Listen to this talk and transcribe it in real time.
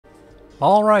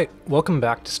Alright, welcome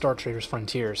back to Star Traders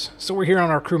Frontiers. So we're here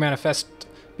on our crew manifest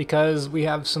because we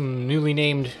have some newly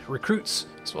named recruits,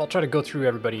 so I'll try to go through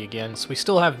everybody again. So we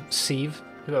still have Sieve,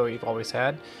 who we've always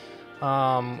had.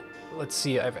 Let's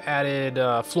see, I've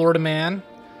added Florida Man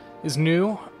is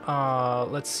new.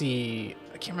 Let's see,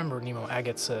 I can't remember Nemo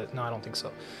Agate's, no I don't think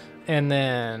so. And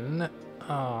then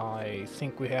I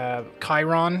think we have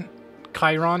Chiron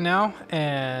now,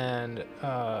 and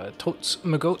Totes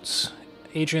Magotes.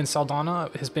 Adrian Saldana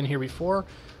has been here before,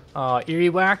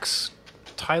 Earwax,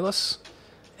 Tylus,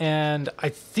 and I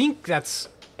think that's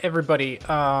everybody.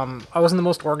 I wasn't the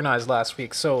most organized last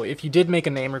week, so if you did make a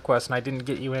name request and I didn't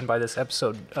get you in by this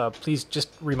episode, please just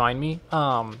remind me.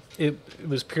 It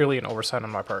was purely an oversight on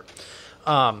my part.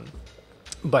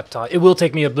 But it will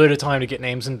take me a bit of time to get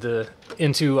names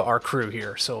into our crew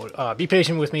here, so be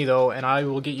patient with me though, and I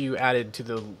will get you added to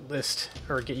the list,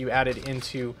 or get you added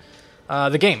into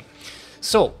the game.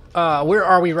 So, where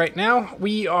are we right now?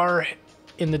 We are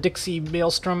in the Dixie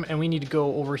Maelstrom, and we need to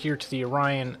go over here to the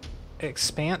Orion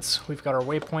Expanse. We've got our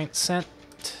waypoint sent,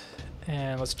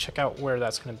 and let's check out where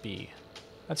that's going to be.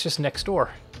 That's just next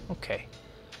door. Okay.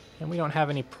 And we don't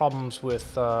have any problems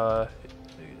with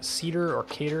Cedar or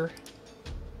Cater.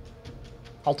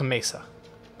 Alta Mesa.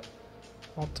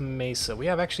 Alta Mesa. We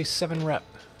have actually 7 rep.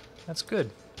 That's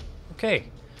good. Okay.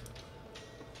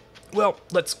 Well,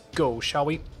 let's go, shall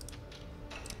we?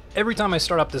 Every time I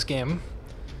start up this game,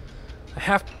 I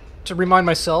have to remind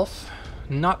myself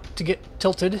not to get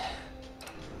tilted.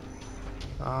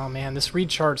 Oh man, this read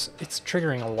charts, it's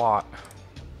triggering a lot.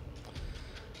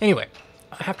 Anyway,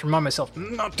 I have to remind myself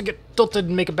not to get tilted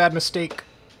and make a bad mistake.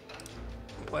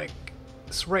 Like,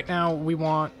 so right now we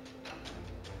want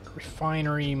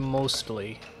refinery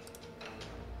mostly.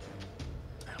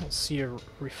 I don't see a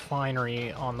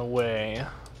refinery on the way.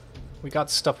 We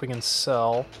got stuff we can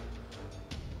sell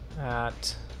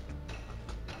at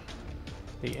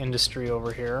the industry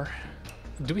over here.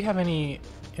 Do we have any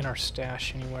in our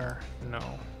stash anywhere?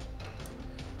 No.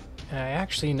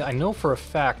 And I know for a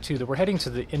fact too that we're heading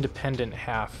to the independent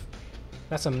half.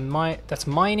 That's that's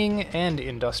mining and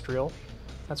industrial.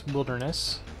 That's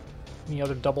wilderness. Any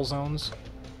other double zones?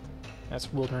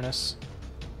 That's wilderness.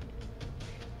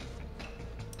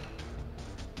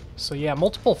 So yeah,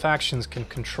 multiple factions can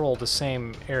control the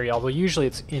same area, although usually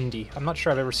it's indie. I'm not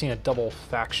sure I've ever seen a double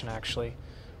faction, actually.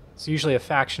 It's usually a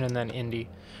faction and then indie.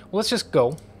 Well, let's just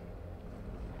go.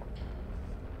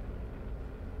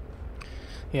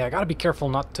 Yeah, I gotta be careful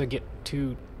not to get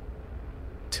too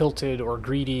tilted or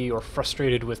greedy or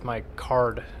frustrated with my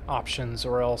card options,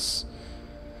 or else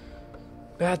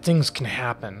bad things can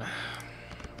happen.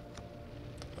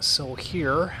 So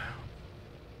here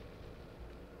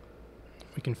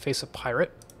we can face a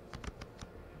pirate,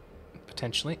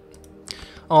 potentially.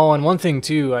 Oh, and one thing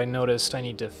too I noticed I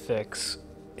need to fix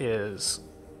is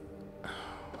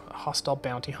a hostile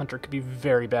bounty hunter could be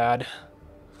very bad.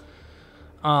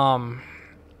 One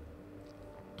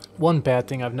bad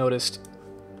thing I've noticed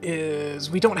is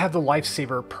we don't have the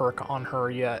lifesaver perk on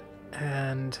her yet,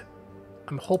 and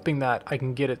I'm hoping that I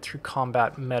can get it through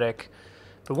combat medic.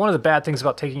 But one of the bad things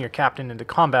about taking your captain into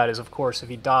combat is, of course, if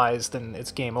he dies, then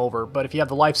it's game over. But if you have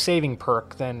the life-saving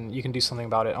perk, then you can do something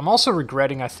about it. I'm also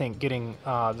regretting, I think, getting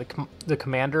the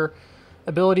commander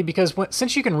ability, because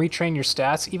since you can retrain your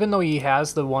stats, even though he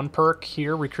has the one perk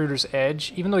here, Recruiter's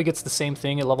Edge, even though he gets the same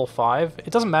thing at level 5,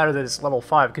 it doesn't matter that it's level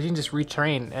 5, because you can just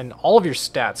retrain, and all of your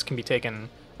stats can be taken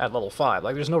at level 5.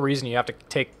 Like, there's no reason you have to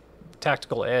take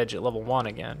Tactical Edge at level 1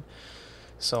 again.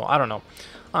 So, I don't know.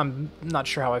 I'm not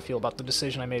sure how I feel about the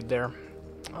decision I made there.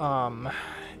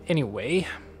 Anyway,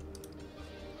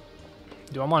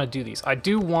 do I want to do these? I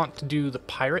do want to do the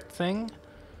pirate thing,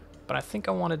 but I think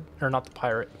I wanted, or not the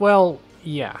pirate. Well,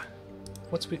 yeah.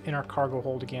 What's in our cargo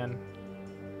hold again?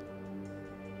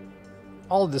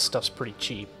 All of this stuff's pretty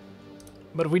cheap.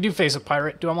 But if we do face a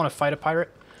pirate, do I want to fight a pirate?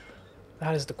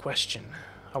 That is the question.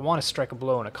 I want to strike a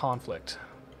blow in a conflict.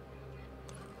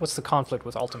 What's the conflict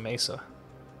with Alta Mesa?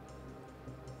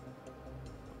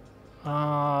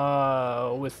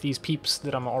 With these peeps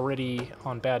that I'm already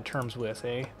on bad terms with,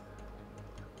 eh?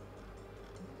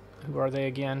 Who are they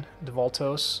again?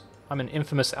 Devoltos. I'm an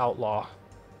infamous outlaw.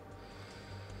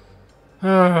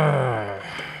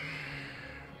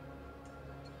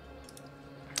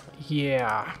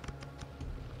 Yeah.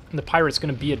 And the pirate's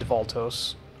gonna be a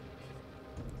Devoltos.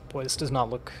 Boy, this does not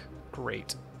look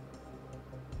great.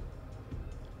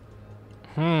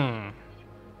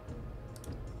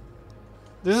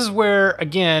 This is where,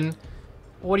 again,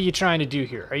 what are you trying to do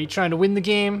here? Are you trying to win the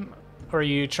game, or are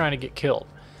you trying to get killed?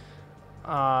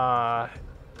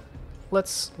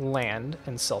 Let's land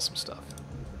and sell some stuff.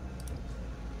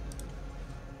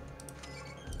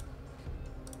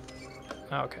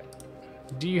 Okay.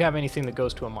 Do you have anything that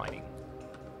goes to a mining?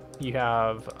 You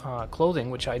have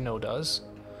clothing, which I know does,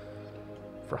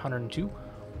 for 102.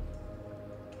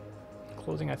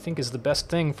 Clothing, I think, is the best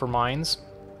thing for mines.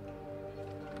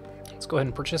 Let's go ahead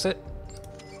and purchase it.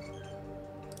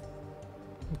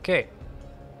 Okay.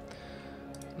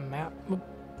 Map.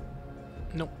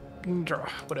 Nope.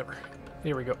 Whatever.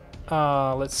 Here we go.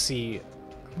 Let's see.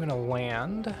 I'm gonna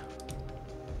land.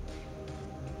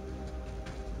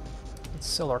 Let's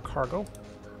sell our cargo.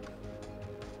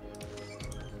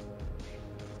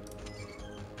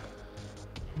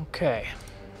 Okay.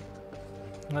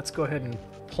 Let's go ahead and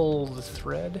pull the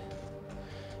thread.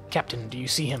 Captain, do you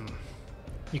see him?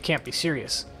 You can't be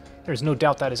serious. There's no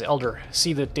doubt that is Elder.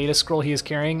 See the data scroll he is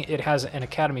carrying? It has an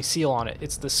Academy seal on it.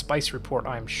 It's the spice report,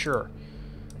 I am sure.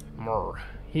 Mrr.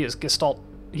 He is Gestalt.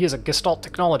 He is a Gestalt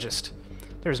technologist.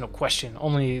 There is no question.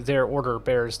 Only their order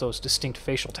bears those distinct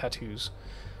facial tattoos.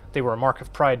 They were a mark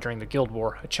of pride during the Guild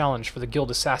War, a challenge for the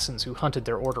Guild assassins who hunted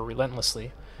their order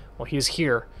relentlessly. Well, he is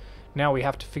here. Now we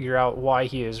have to figure out why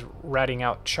he is ratting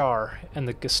out Char and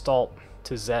the Gestalt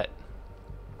to Zet.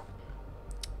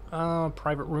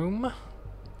 Private room.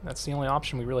 That's the only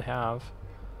option we really have.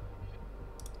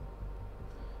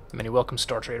 Many welcome,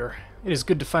 Star Trader. It is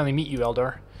good to finally meet you,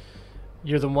 Eldar.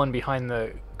 You're the one behind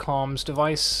the comms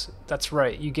device? That's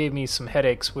right, you gave me some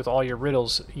headaches with all your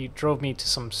riddles. You drove me to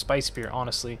some spice beer,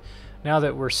 honestly. Now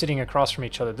that we're sitting across from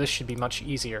each other, this should be much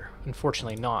easier.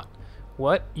 Unfortunately not.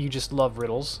 What? You just love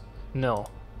riddles? No.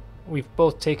 We've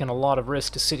both taken a lot of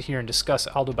risk to sit here and discuss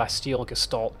Aldo Bastille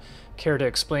Gestalt. Care to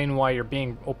explain why you're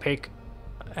being opaque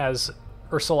as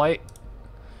Ursulite?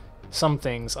 Some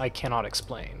things I cannot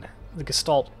explain. The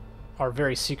Gestalt are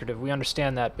very secretive, we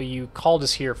understand that, but you called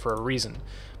us here for a reason.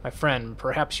 My friend,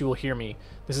 perhaps you will hear me.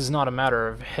 This is not a matter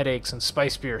of headaches and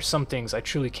spice beer. Some things I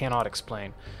truly cannot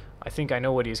explain. I think I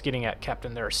know what he is getting at,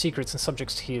 Captain. There are secrets and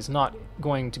subjects he is not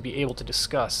going to be able to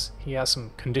discuss. He has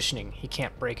some conditioning. He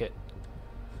can't break it.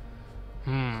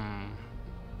 Who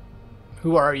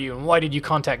are you, and why did you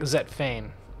contact Zet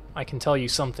Fane? I can tell you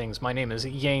some things. My name is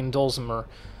Yane Dulcimer,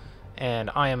 and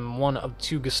I am one of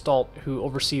 2 Gestalt who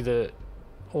oversee the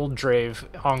Old Drave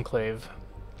Enclave.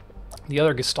 The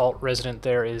other Gestalt resident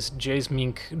there is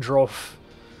Jasmink Drof.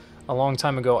 A long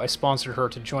time ago, I sponsored her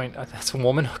to join... that's a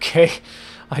woman? Okay.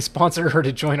 I sponsored her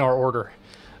to join our order.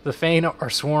 The Fane are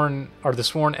the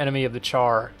sworn enemy of the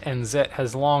Char, and Zet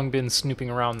has long been snooping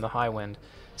around the Highwind.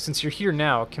 Since you're here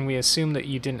now, can we assume that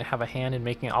you didn't have a hand in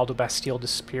making Aldo Bastille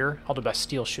disappear? Aldo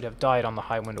Bastille should have died on the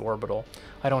Highwind orbital.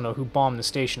 I don't know who bombed the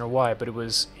station or why, but it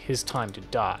was his time to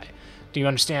die. Do you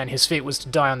understand? His fate was to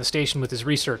die on the station with his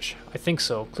research. I think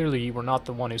so. Clearly you were not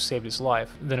the one who saved his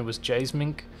life. Then it was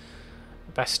Jasmink.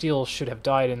 Bastille should have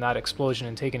died in that explosion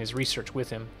and taken his research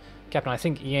with him. Captain, I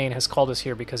think Yane has called us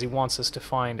here because he wants us to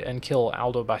find and kill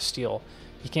Aldo Bastille.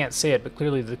 He can't say it, but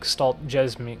clearly the Gestalt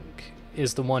Jasmink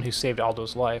is the one who saved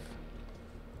Aldo's life.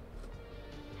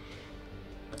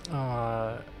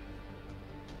 Why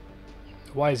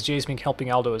is Jasmink helping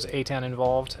Aldo? Is Atan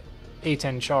involved?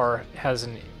 Atan Char has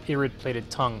an irid-plated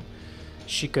tongue.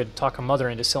 She could talk a mother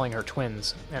into selling her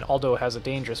twins, and Aldo has a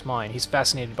dangerous mind. He's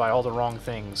fascinated by all the wrong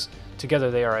things.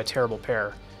 Together they are a terrible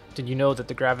pair. Did you know that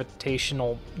the gravitation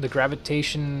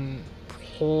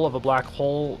pull of a black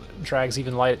hole drags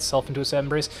even light itself into its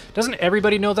embrace? Doesn't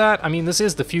everybody know that? I mean, this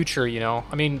is the future, you know.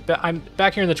 I mean, I'm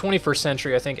back here in the 21st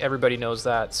century. I think everybody knows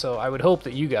that, so I would hope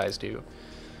that you guys do.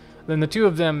 Then the 2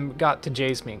 of them got to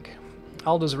Jasmink.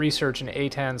 Aldo's research and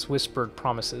Atan's whispered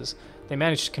promises. They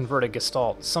managed to convert a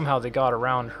Gestalt. Somehow they got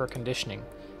around her conditioning.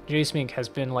 Jasmink has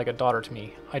been like a daughter to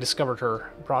me. I discovered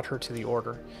her, brought her to the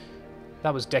Order.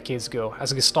 That was decades ago.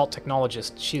 As a Gestalt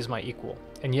technologist, she is my equal.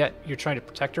 And yet, you're trying to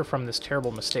protect her from this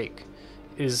terrible mistake.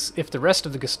 If the rest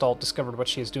of the Gestalt discovered what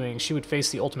she is doing, she would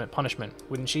face the ultimate punishment,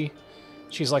 wouldn't she?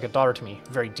 She's like a daughter to me,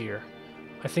 very dear.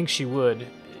 I think she would.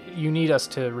 You need us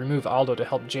to remove Aldo to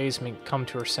help Jasmink come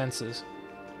to her senses.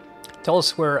 Tell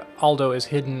us where Aldo is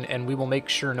hidden, and we will make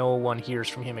sure no one hears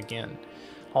from him again.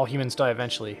 All humans die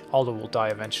eventually. Aldo will die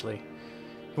eventually.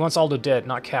 He wants Aldo dead,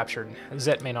 not captured.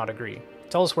 Zet may not agree.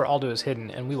 Tell us where Aldo is hidden,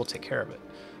 and we will take care of it.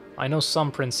 I know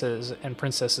some princes and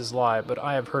princesses lie, but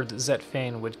I have heard that Zet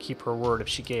Fane would keep her word if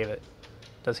she gave it.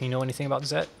 Does he know anything about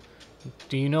Zet?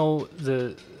 Do you know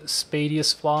the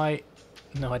Spadius fly?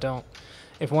 No, I don't.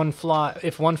 If one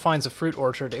finds a fruit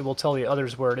orchard, it will tell the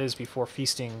others where it is before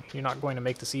feasting. You're not going to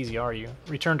make this easy, are you?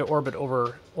 Return to orbit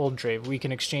over Old Drave. We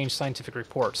can exchange scientific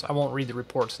reports. I won't read the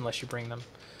reports unless you bring them.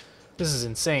 This is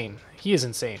insane. He is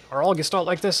insane. Are all Gestalt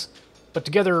like this? But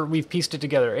together, we've pieced it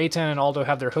together. Atan and Aldo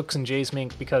have their hooks in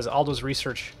Jasmink because Aldo's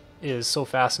research is so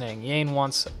fascinating. Yane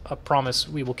wants a promise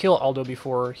we will kill Aldo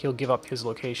before he'll give up his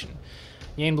location.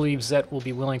 Yane believes Zet will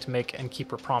be willing to make and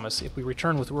keep her promise. If we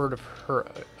return with word of her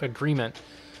agreement,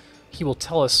 he will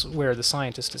tell us where the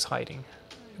scientist is hiding.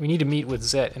 We need to meet with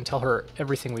Zet and tell her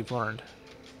everything we've learned.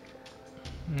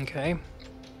 Okay.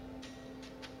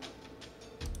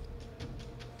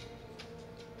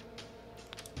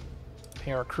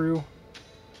 Pay our crew.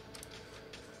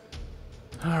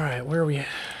 Alright, where are we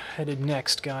headed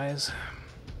next, guys?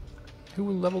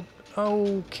 Who leveled...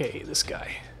 Okay, this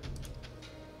guy.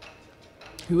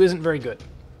 Who isn't very good.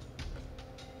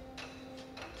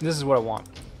 This is what I want.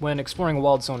 When exploring a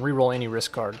wild zone, reroll any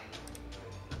risk card.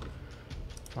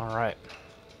 Alright.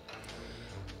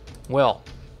 Well,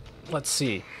 let's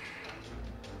see.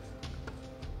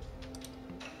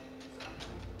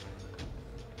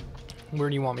 Where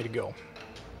do you want me to go?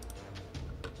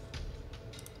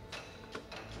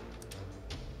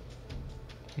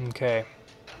 Okay.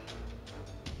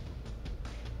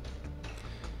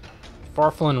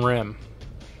 Farfallen Rim.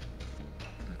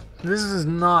 This is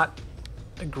not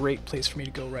a great place for me to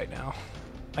go right now.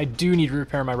 I do need to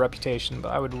repair my reputation, but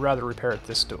I would rather repair it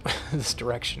this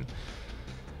direction.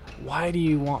 Why do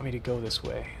you want me to go this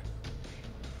way?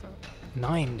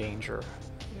 9 danger.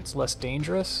 It's less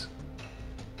dangerous.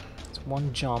 It's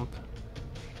 1 jump.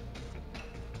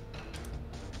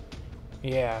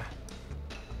 Yeah.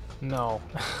 No.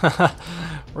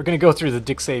 We're gonna go through the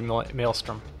Dixie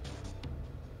Maelstrom.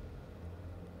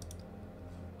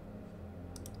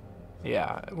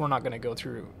 Yeah, we're not gonna go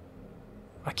through...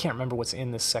 I can't remember what's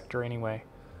in this sector anyway.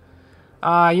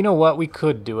 You know what? We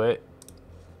could do it.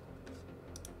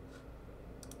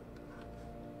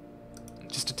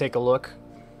 Just to take a look.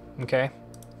 Okay?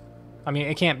 I mean,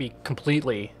 it can't be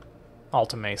completely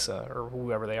Alta Mesa or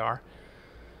whoever they are.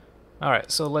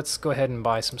 Alright, so let's go ahead and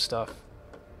buy some stuff.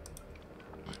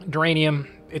 Duranium,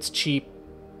 it's cheap.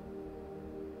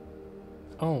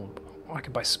 Oh, I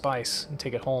could buy spice and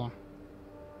take it home.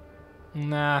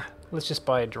 Nah, let's just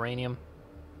buy a Duranium.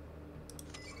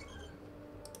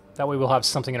 That way we'll have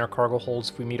something in our cargo holds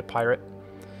if we meet a pirate.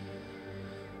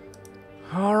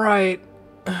 Alright,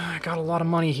 I got a lot of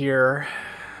money here.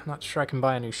 Not sure I can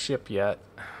buy a new ship yet.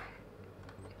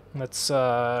 Let's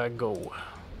go.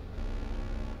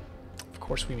 Of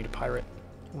course we meet a pirate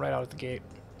right out of the gate.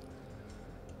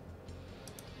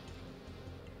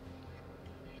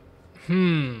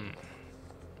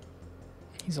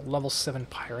 He's a level 7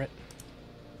 pirate.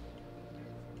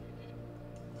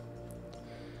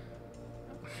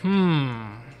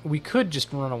 We could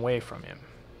just run away from him.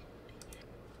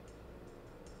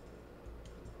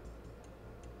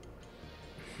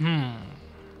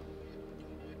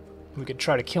 We could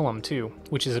try to kill him too,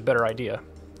 which is a better idea.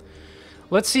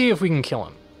 Let's see if we can kill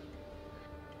him.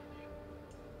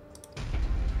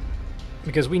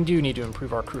 Because we do need to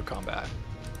improve our crew combat.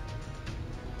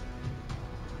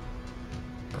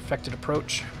 Perfected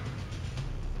approach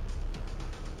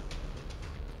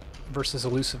versus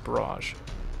elusive barrage.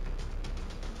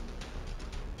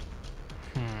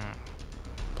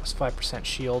 Plus 5%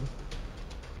 shield.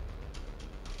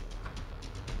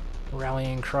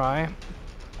 Rallying cry.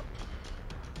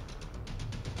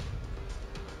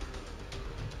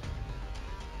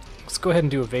 Let's go ahead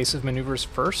and do evasive maneuvers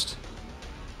first.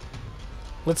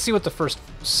 Let's see what the first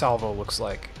salvo looks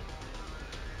like.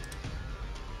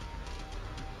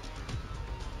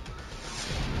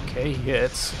 Okay, he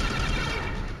hits.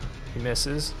 He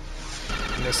misses.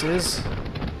 Misses.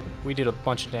 We did a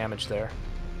bunch of damage there.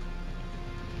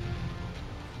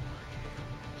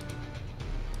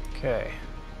 Okay.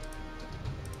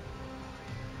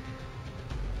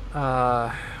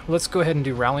 Let's go ahead and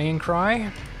do rallying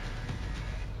cry.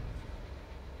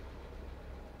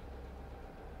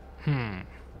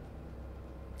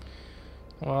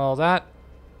 Well, that...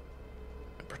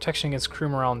 Protection against crew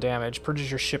morale and damage.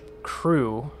 Purges your ship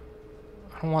crew.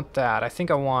 I don't want that. I think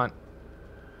I want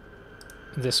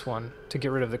this one to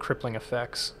get rid of the crippling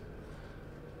effects.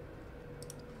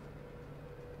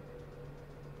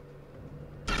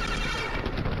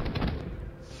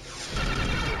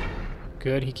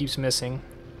 Good, he keeps missing.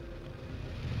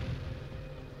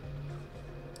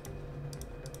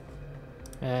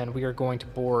 And we are going to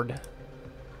board.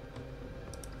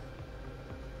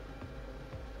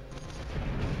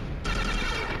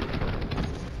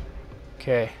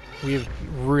 Okay, we've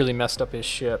really messed up his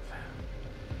ship.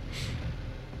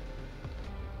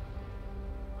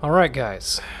 Alright,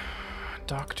 guys.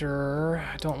 Doctor,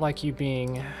 I don't like you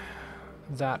being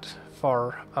that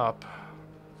far up.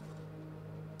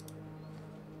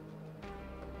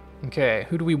 Okay,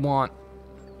 who do we want?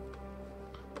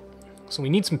 So we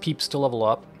need some peeps to level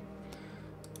up.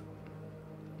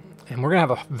 And we're going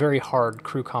to have a very hard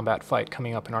crew combat fight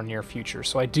coming up in our near future,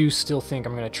 so I do still think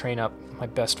I'm going to train up my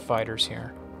best fighters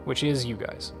here, which is you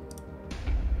guys.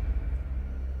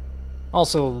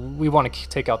 Also, we want to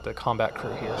take out the combat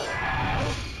crew here.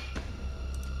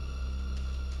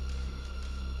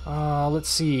 Let's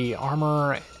see,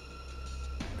 armor,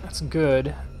 that's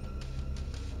good.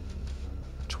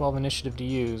 12 initiative to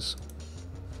use.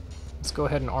 Let's go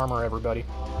ahead and armor everybody.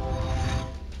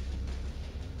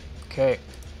 Okay.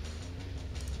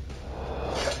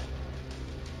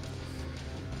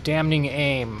 Damning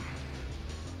aim.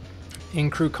 In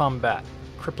crew combat.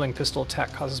 Crippling pistol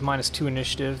attack causes -2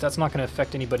 initiative. That's not going to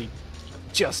affect anybody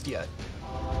just yet.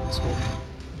 So we'll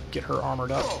get her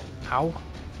armored up. Ow.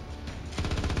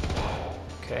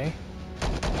 Okay.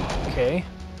 Okay.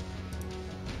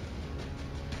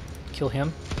 Kill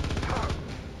him.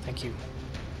 Thank you.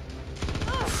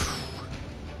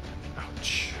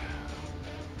 Ouch.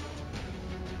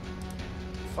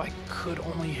 If I could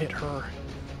only hit her.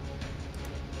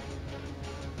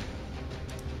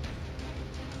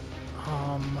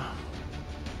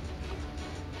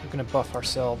 We're gonna buff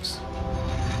ourselves.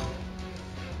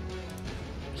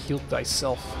 Heal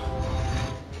thyself.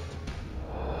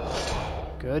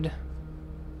 Good.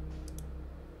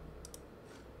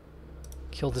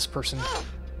 Kill this person.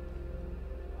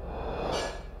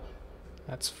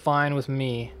 That's fine with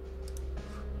me.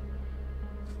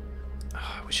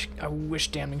 Oh, I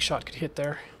wish damning shot could hit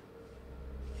there.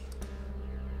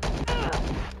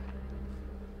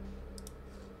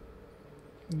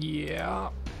 Yeah.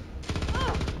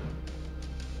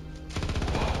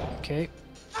 Okay.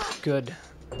 Good.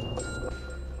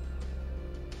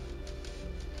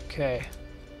 Okay.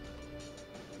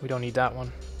 We don't need that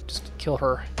one. Just kill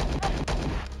her.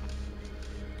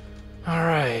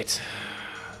 Alright.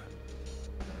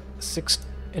 6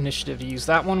 initiative to use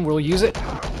that one. We'll use it.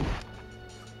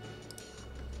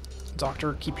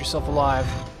 Doctor, keep yourself alive.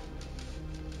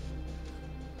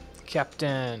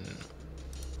 Captain.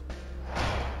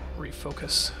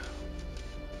 Refocus.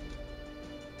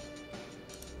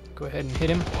 Go ahead and hit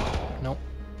him. Nope.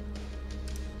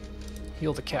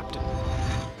 Heal the captain.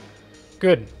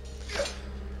 Good.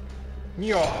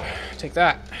 Yeah, take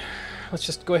that. Let's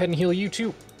just go ahead and heal you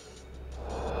too.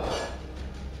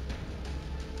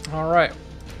 Alright.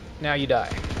 Now you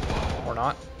die. Or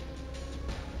not.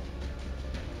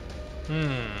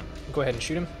 Go ahead and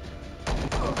shoot him.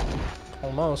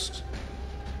 Almost.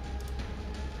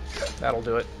 That'll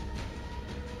do it.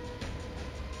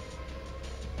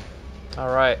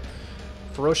 Alright.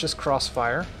 Ferocious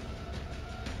crossfire.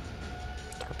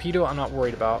 Torpedo I'm not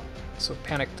worried about, so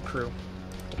panic the crew.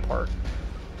 Depart.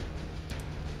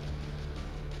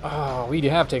 Oh, we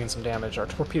have taken some damage. Our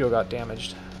torpedo got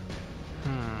damaged.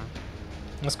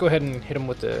 Let's go ahead and hit him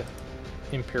with the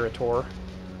Imperator.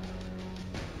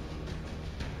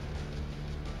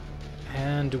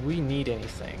 And do we need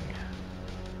anything?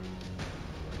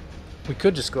 We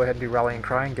could just go ahead and do rallying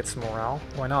cry and get some morale.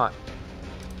 Why not?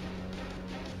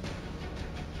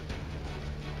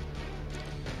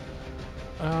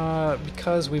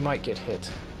 Because we might get hit.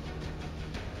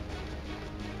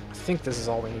 I think this is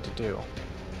all we need to do.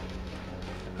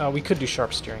 We could do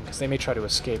sharp steering, because they may try to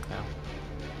escape now.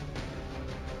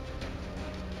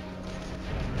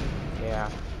 Yeah,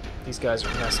 these guys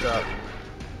are messed up.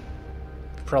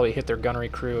 Probably hit their gunnery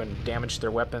crew and damaged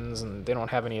their weapons, and they don't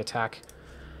have any attack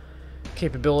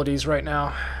capabilities right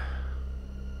now.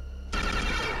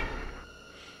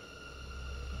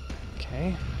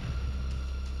 Okay.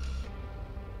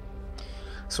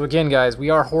 So again, guys, we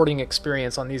are hoarding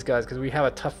experience on these guys because we have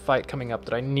a tough fight coming up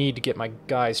that I need to get my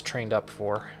guys trained up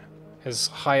for. As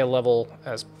high a level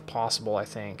as possible, I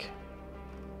think.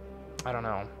 I don't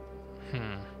know.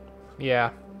 Yeah,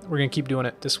 we're gonna keep doing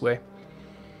it this way.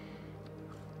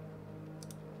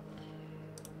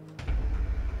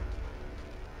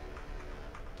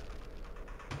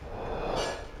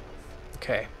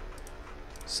 Okay.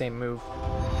 Same move.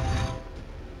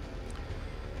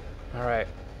 Alright.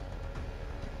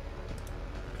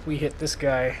 If we hit this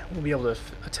guy, we'll be able to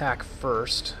attack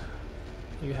first.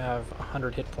 You have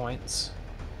 100 hit points.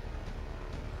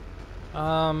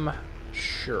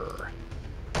 Sure.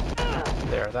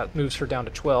 There, that moves her down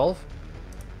to 12.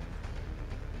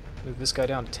 Move this guy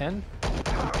down to 10.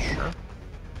 Sure.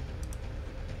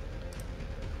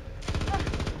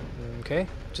 Okay,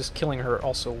 just killing her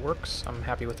also works. I'm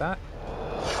happy with that.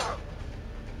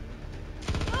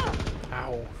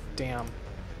 Ow, damn.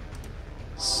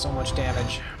 So much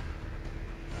damage.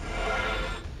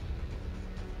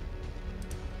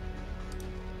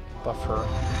 Buff her.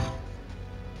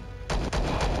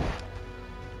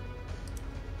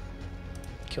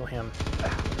 Kill him.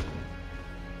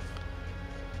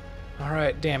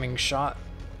 Alright, damning shot.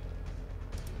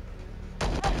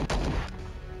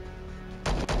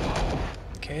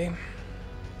 Okay.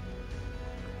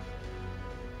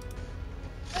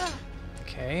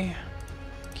 Okay.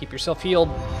 Keep yourself healed.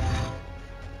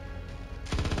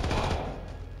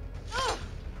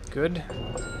 Good.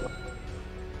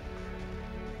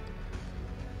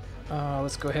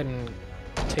 Let's go ahead and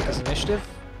take his initiative.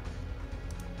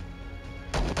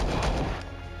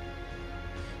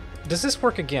 Does this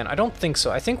work again? I don't think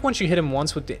so. I think once you hit him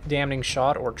once with damning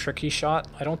shot or tricky shot,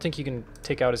 I don't think you can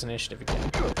take out his initiative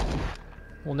again.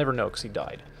 We'll never know because he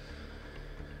died.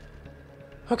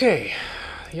 Okay.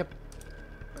 Yep.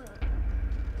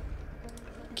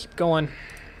 Keep going.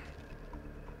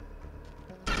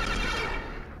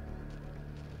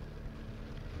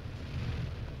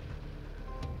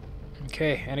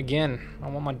 Okay, and again, I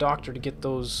want my doctor to get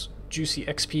those juicy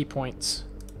XP points.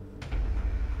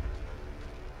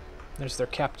 There's their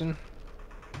captain.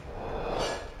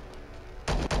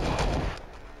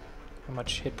 How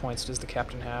much hit points does the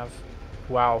captain have?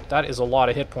 Wow, that is a lot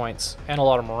of hit points. And a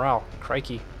lot of morale.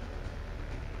 Crikey.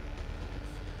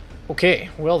 Okay,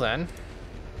 well then.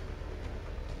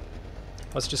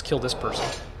 Let's just kill this person,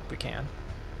 if we can.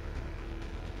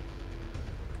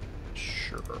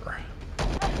 Sure.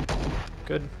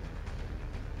 Good.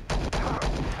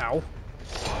 Ow.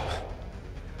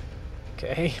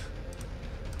 Okay.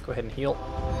 Go ahead and heal.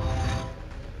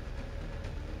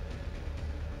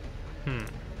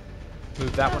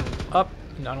 Move that one up.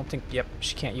 No, I don't think... Yep,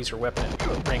 she can't use her weapon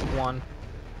at rank 1.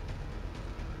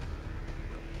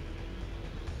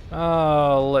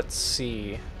 Let's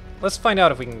see. Let's find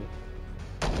out if we can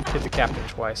hit the captain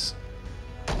twice.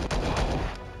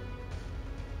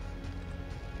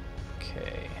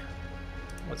 Okay.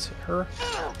 Let's hit her.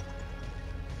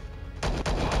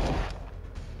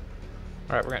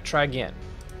 Alright, we're gonna try again.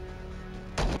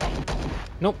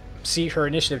 Nope. See, her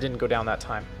initiative didn't go down that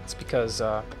time. It's because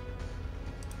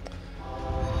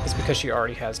she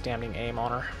already has damning aim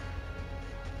on her.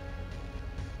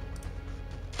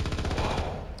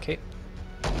 Okay.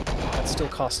 That still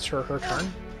costs her her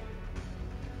turn.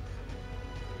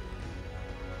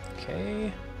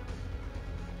 Okay.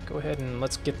 Go ahead and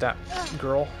let's get that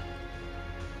girl.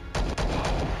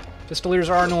 Pistoliers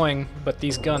are annoying, but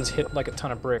these guns hit like a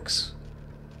ton of bricks.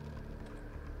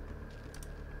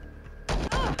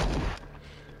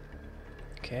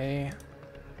 Okay.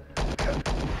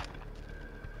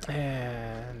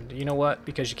 And you know what?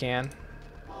 Because you can.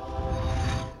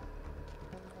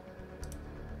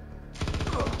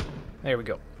 There we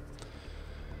go.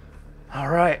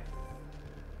 Alright.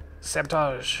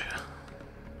 Sabotage.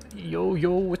 Yo,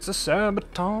 yo, it's a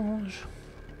sabotage.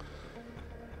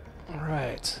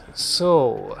 Alright,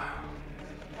 so...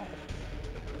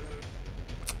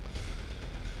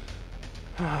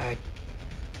 I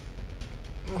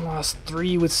lost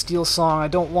 3 with Steel Song. I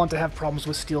don't want to have problems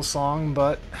with Steel Song,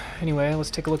 but anyway, let's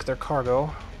take a look at their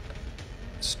cargo.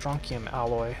 Strontium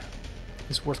alloy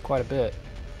is worth quite a bit.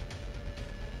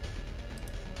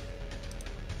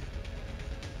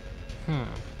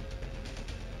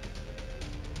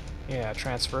 Yeah,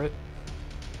 transfer it.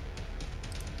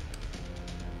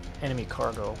 Enemy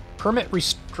cargo. Permit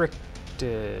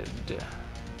restricted.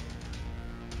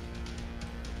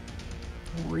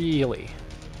 Really?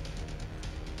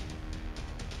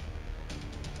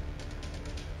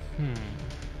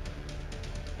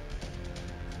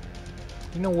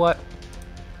 You know what?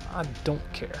 I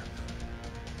don't care.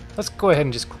 Let's go ahead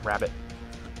and just grab it.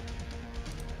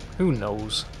 Who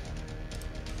knows?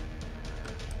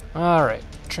 Alright,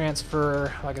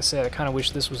 transfer. Like I said, I kind of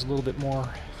wish this was a little bit more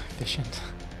efficient.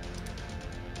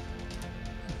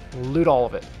 Loot all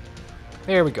of it.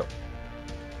 There we go.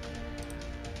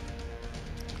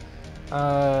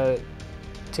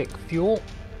 Take fuel.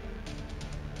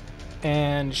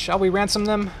 And shall we ransom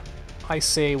them? I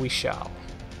say we shall.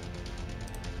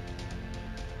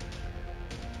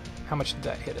 How much did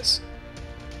that hit us?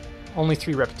 Only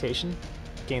 3 reputation.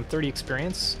 Gained 30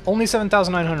 experience. Only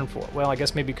 7,904. Well, I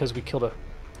guess maybe because we killed a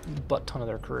butt ton of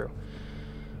their crew.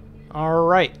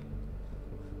 Alright.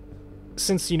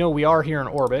 Since, you know, we are here in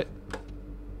orbit,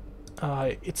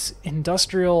 it's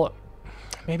industrial.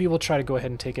 Maybe we'll try to go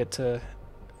ahead and take it to...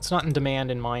 It's not in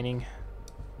demand in mining.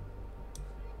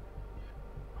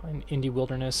 In Indie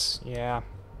Wilderness, yeah.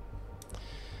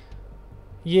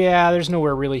 Yeah, there's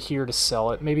nowhere really here to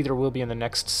sell it. Maybe there will be in the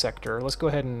next sector. Let's go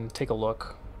ahead and take a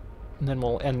look. And then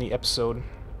we'll end the episode.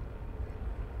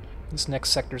 This next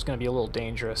sector is going to be a little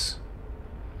dangerous.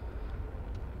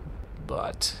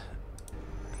 But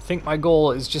I think my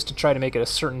goal is just to try to make it a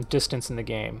certain distance in the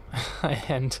game.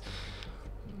 And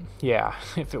Yeah,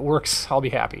 if it works, I'll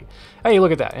be happy. Hey,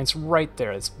 look at that. And it's right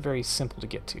there. It's very simple to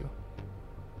get to.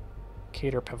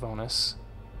 Cater Pavonis.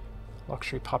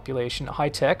 Luxury population. High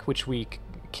tech, which we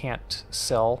can't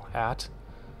sell at.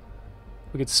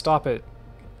 We could stop it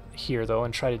here, though,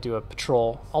 and try to do a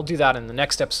patrol. I'll do that in the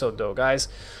next episode, though, guys.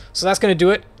 So that's going to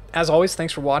do it. As always,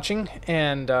 thanks for watching.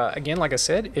 And again, like I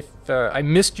said, if I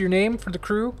missed your name for the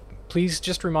crew, please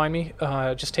just remind me.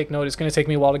 Just take note. It's going to take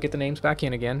me a while to get the names back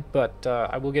in again, but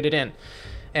I will get it in.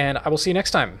 And I will see you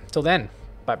next time. Till then,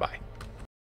 bye-bye.